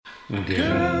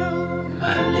Girl,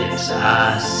 my lips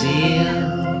are sealed.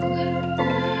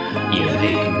 You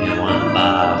make me want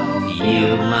barf.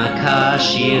 Yield my car,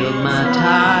 shield my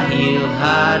tie, heel,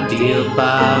 high deal,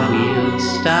 bar wheel,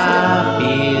 stop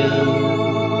you.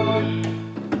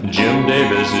 Jim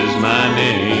Davis is my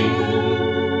name.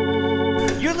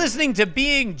 You're listening to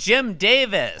Being Jim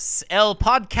Davis, El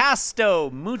Podcasto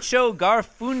Mucho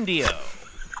Garfundio.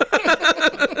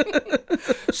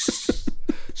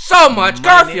 So much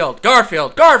Garfield.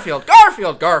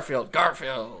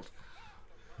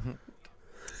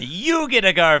 You get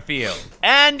a Garfield,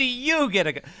 and you get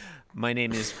a... My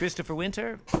name is Christopher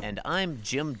Winter, and I'm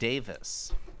Jim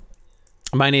Davis.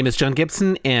 My name is John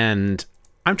Gibson, and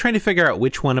I'm trying to figure out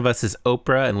which one of us is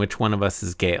Oprah and which one of us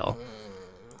is Gail.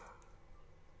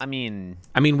 I mean,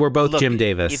 we're both look, Jim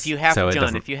Davis. If you have, so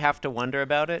John, if you have to wonder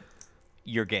about it,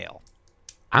 you're Gail.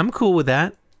 I'm cool with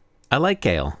that. I like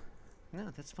Gail. No,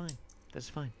 that's fine. That's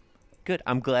fine. Good.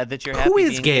 I'm glad that you're happy. Who is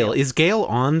being Gail? Is Gail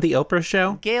on the Oprah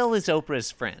show? Gail is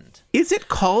Oprah's friend. Is it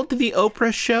called the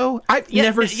Oprah show? I've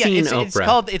never seen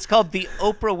Oprah. It's called the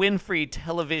Oprah Winfrey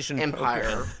Television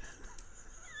Empire.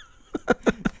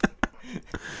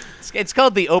 It's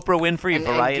called the Oprah Winfrey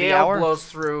Variety Gail Hour. Blows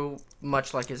through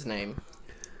much like his name.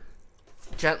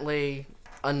 Gently,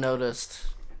 unnoticed.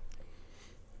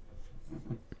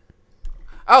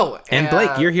 Oh, and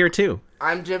Blake, you're here too.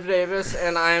 I'm Jim Davis,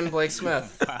 and I'm Blake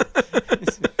Smith.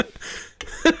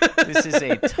 This is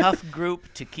a tough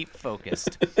group to keep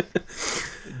focused.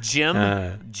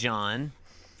 Jim, John,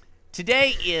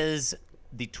 today is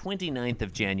the 29th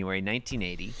of January,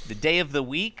 1980. The day of the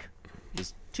week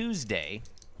is Tuesday.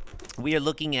 We are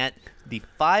looking at the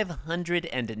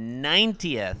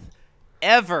 590th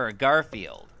ever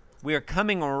Garfield. We are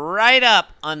coming right up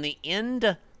on the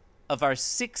end of our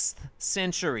 6th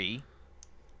century.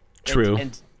 True.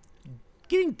 And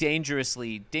getting getting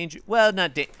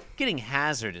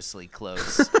hazardously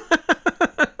close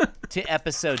to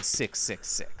episode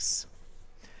 666.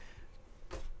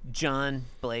 John,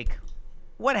 Blake,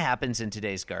 what happens in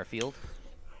today's Garfield?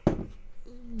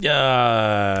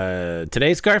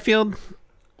 Today's Garfield?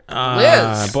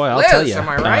 Liz. Boy, I'll Liz, tell you. am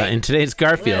I right? In today's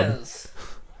Garfield.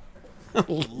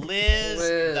 Liz,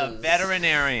 the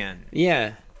veterinarian.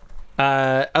 Yeah.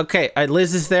 Okay,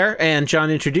 Liz is there, and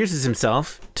John introduces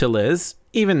himself to Liz,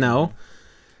 even though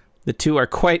the two are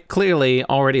quite clearly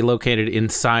already located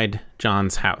inside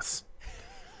John's house.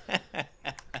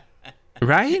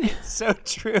 Right? So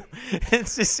true.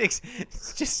 It's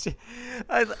just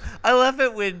I love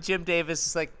it when Jim Davis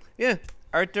is like, yeah,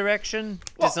 art direction,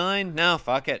 design, no,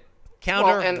 fuck it.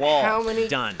 Counter, and wall, how many,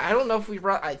 done. I don't know if we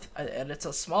brought, and it's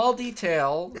a small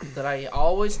detail that I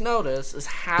always notice, is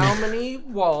how many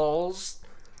walls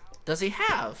does he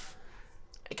have?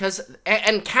 Because,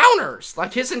 and counters,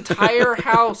 like his entire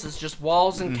house is just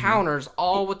walls and counters,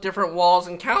 all with different walls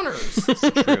and counters. It's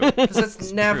true. Because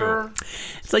it's never...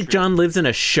 It's like John lives in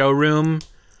a showroom,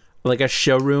 like a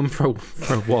showroom for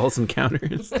walls and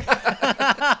counters.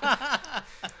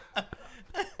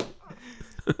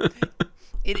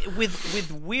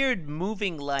 With weird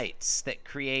moving lights that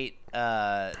create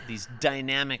these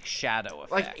dynamic shadow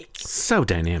effects. Like, So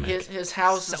dynamic. his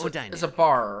house is a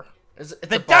bar. It's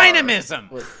the a bar dynamism!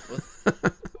 with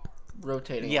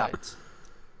rotating lights.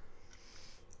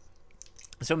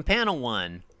 So in panel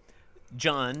 1,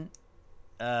 John,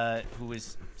 who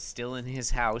is still in his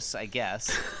house, I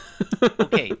guess.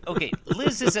 Okay.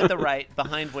 Liz is at the right,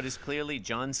 behind what is clearly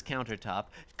John's countertop.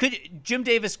 Jim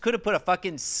Davis could have put a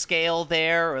fucking scale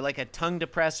there, or like a tongue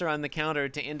depressor on the counter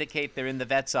to indicate they're in the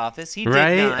vet's office. He did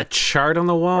not. A chart on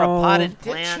the wall. Or a potted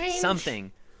plant,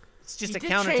 something. It's just a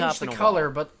countertop change the and a color,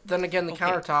 wall. but then again, the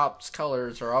countertop's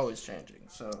colors are always changing.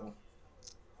 So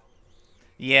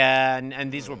yeah, and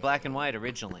these were black and white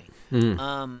originally.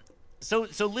 So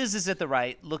Liz is at the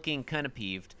right, looking kind of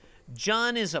peeved.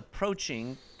 John is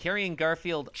approaching, carrying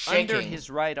Garfield under his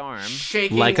right arm.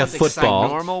 shaking Like a with football.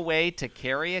 excitement. Normal way to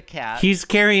carry a cat. He's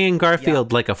carrying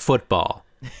Garfield like a football.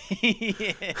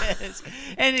 Yes.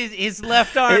 And his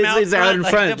left arm out He's out in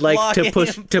front, like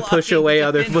to push away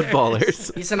other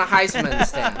footballers. He's in a Heisman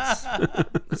stance,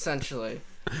 essentially.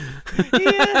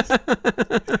 Yes.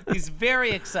 He's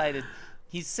very excited.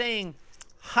 He's saying,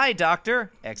 "Hi,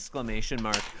 doctor!" Exclamation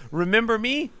mark. "Remember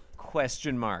me?"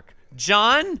 Question mark.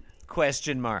 "John?"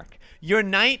 Question mark. "Your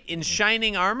knight in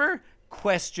shining armor?"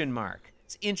 Question mark.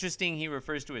 It's interesting he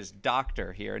refers to as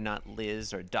doctor here, not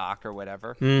Liz or Doc or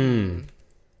whatever.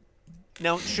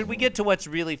 Now, should we get to what's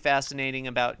really fascinating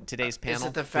about today's panel? Is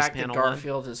it the fact that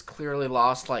Garfield has clearly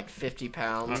lost like 50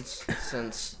 pounds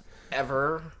since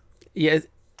ever? Yeah.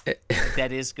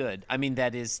 That is good. I mean,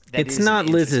 that is It's not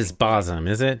Liz's bosom,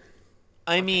 is it?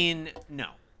 I mean, no.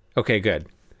 Okay, good.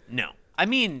 No. I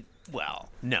mean, well,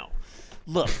 no.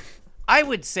 Look, I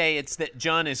would say it's that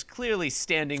John is clearly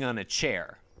standing on a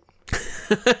chair.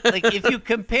 Like, if you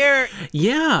compare,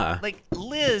 Yeah. like,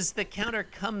 Liz, the counter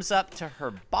comes up to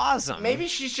her bosom. Maybe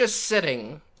she's just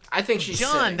sitting. I think she's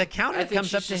John, sitting. the counter I think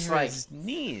comes up she's to just her like,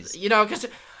 knees. you know, because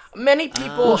many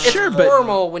people, it's sure, but-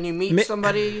 formal when you meet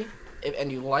somebody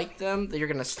and you like them that you're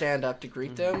gonna stand up to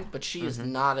greet them. But she is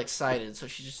not excited, so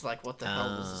she's just like, "What the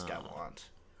hell does this guy want?"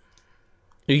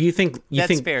 You think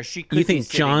That's fair. She could you be think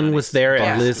sitting John on was his there and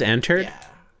Yeah. Liz entered? Yeah.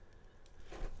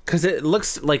 Because it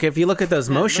looks like, if you look at those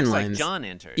It motion looks lines, like John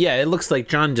entered. yeah, it looks like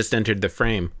John just entered the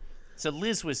frame. So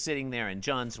Liz was sitting there, and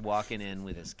John's walking in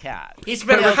with his cat. He's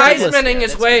been But regardless- Heismaning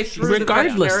his way through the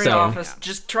Regardless, veterinary though. office,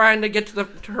 just trying to get to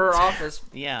her office,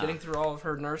 Yeah. getting through all of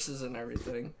her nurses and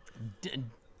everything.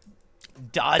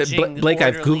 Dodging. Blake,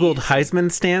 I've googled orderlies.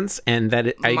 Heisman stance, and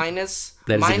that Minus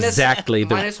that is exactly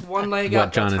minus one leg what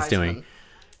up, John that's is doing.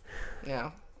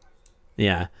 Heisman.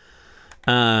 yeah.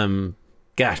 Yeah,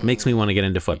 Gosh, makes me want to get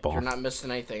into you're football. not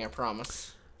missing anything, I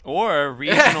promise. Or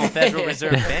regional Federal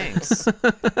Reserve banks.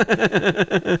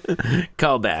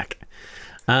 Call back.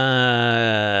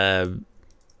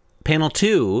 Panel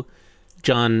 2,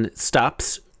 John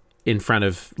stops in front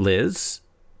of Liz,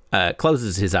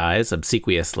 closes his eyes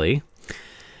obsequiously,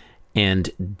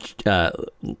 and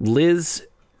Liz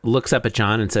looks up at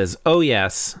John and says, "Oh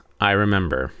yes, I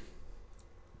remember."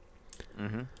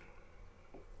 Mm-hmm.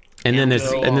 And then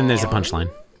there's a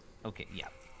punchline. Okay, yeah.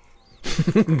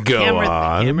 Go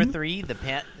on. Camera 3, the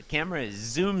camera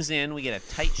zooms in. We get a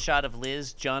tight shot of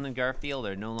Liz. John and Garfield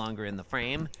are no longer in the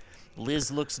frame.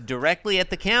 Liz looks directly at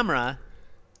the camera.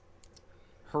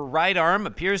 Her right arm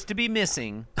appears to be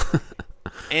missing.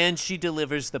 And she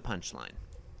delivers the punchline.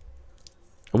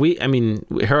 Her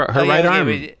Oh, right yeah, arm.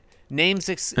 wait. Names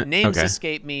okay.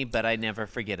 escape me, but I never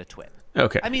forget a twit.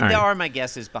 Okay. I mean, all the right. arm, I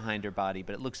guess, is behind her body,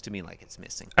 but it looks to me like it's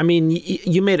missing. I mean,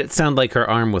 you made it sound like her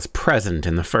arm was present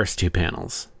in the first 2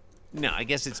 panels. No, I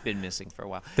guess it's been missing for a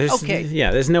while.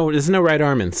 There's no right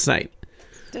arm in sight.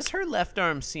 Does her left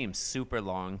arm seem super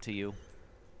long to you?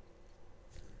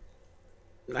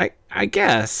 I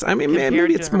guess. I mean, Compared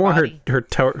maybe to it's her more body? her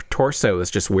torso is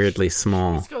just weirdly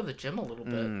small. Let's go to the gym a little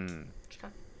bit. Hmm. She's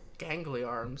got gangly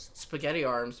arms, spaghetti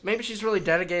arms. Maybe she's really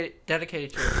dedicated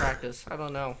to her practice. I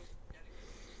don't know.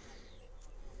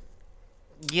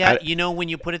 Yeah, I- when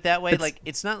you put it that way,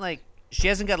 it's not like she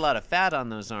hasn't got a lot of fat on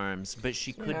those arms, but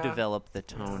she could Yeah. develop the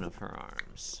tone of her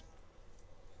arms.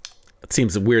 It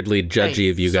seems weirdly judgy Hey,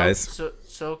 of you guys.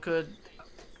 So could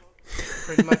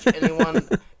pretty much anyone.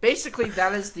 Basically,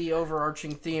 that is the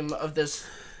overarching theme of this.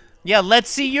 Yeah, let's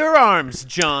see your arms,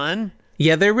 John.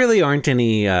 Yeah, there really aren't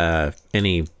any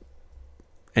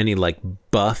like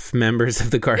buff members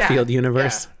of the Garfield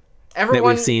universe. Yeah.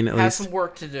 Everyone seen, at has least. some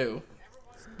work to do,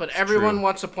 but everyone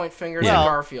wants to point fingers Well, at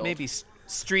Garfield. maybe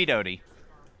Street Odie.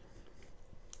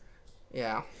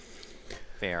 Yeah.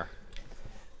 Fair.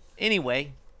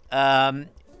 Anyway,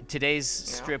 today's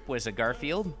strip was a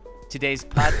Garfield. Today's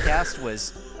podcast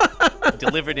was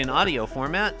delivered in audio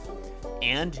format,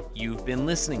 and you've been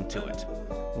listening to it.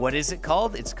 What is it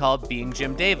called? It's called Being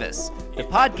Jim Davis, the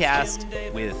podcast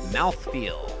with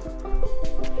mouthfeel.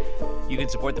 You can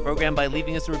support the program by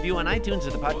leaving us a review on iTunes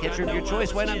or the podcatcher of your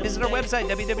choice. Why not visit our website,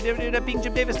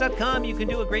 www.beingjimdavis.com. You can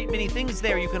do a great many things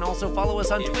there. You can also follow us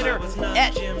on Twitter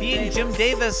at Being Jim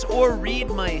Davis, or read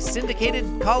my syndicated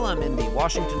column in the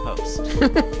Washington Post.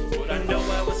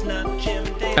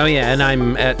 Oh yeah, and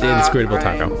I'm at Inscrutable I'm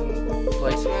Taco.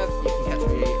 Blake Smith. You can catch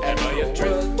me at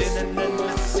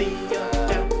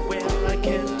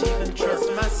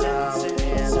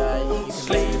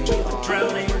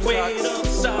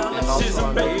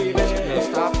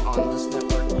Stop on this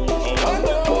network.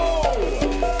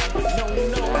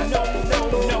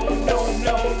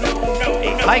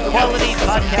 High quality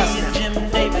podcast. Jim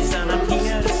Davis, and I'm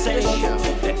here to say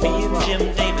that being Jim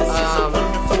Davis is a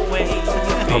wonderful way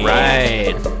to be. All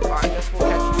right. I guess we'll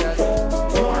catch you guys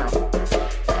tomorrow.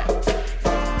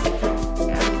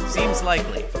 Seems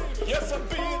likely.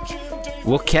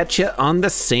 We'll catch you on the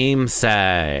same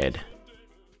side.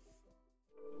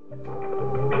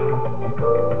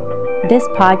 This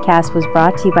podcast was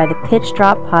brought to you by the Pitch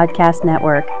Drop Podcast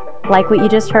Network. Like what you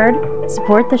just heard?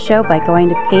 Support the show by going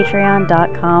to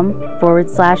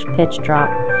patreon.com/pitchdrop.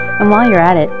 And while you're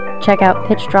at it, check out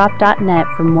pitchdrop.net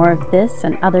for more of this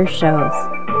and other shows.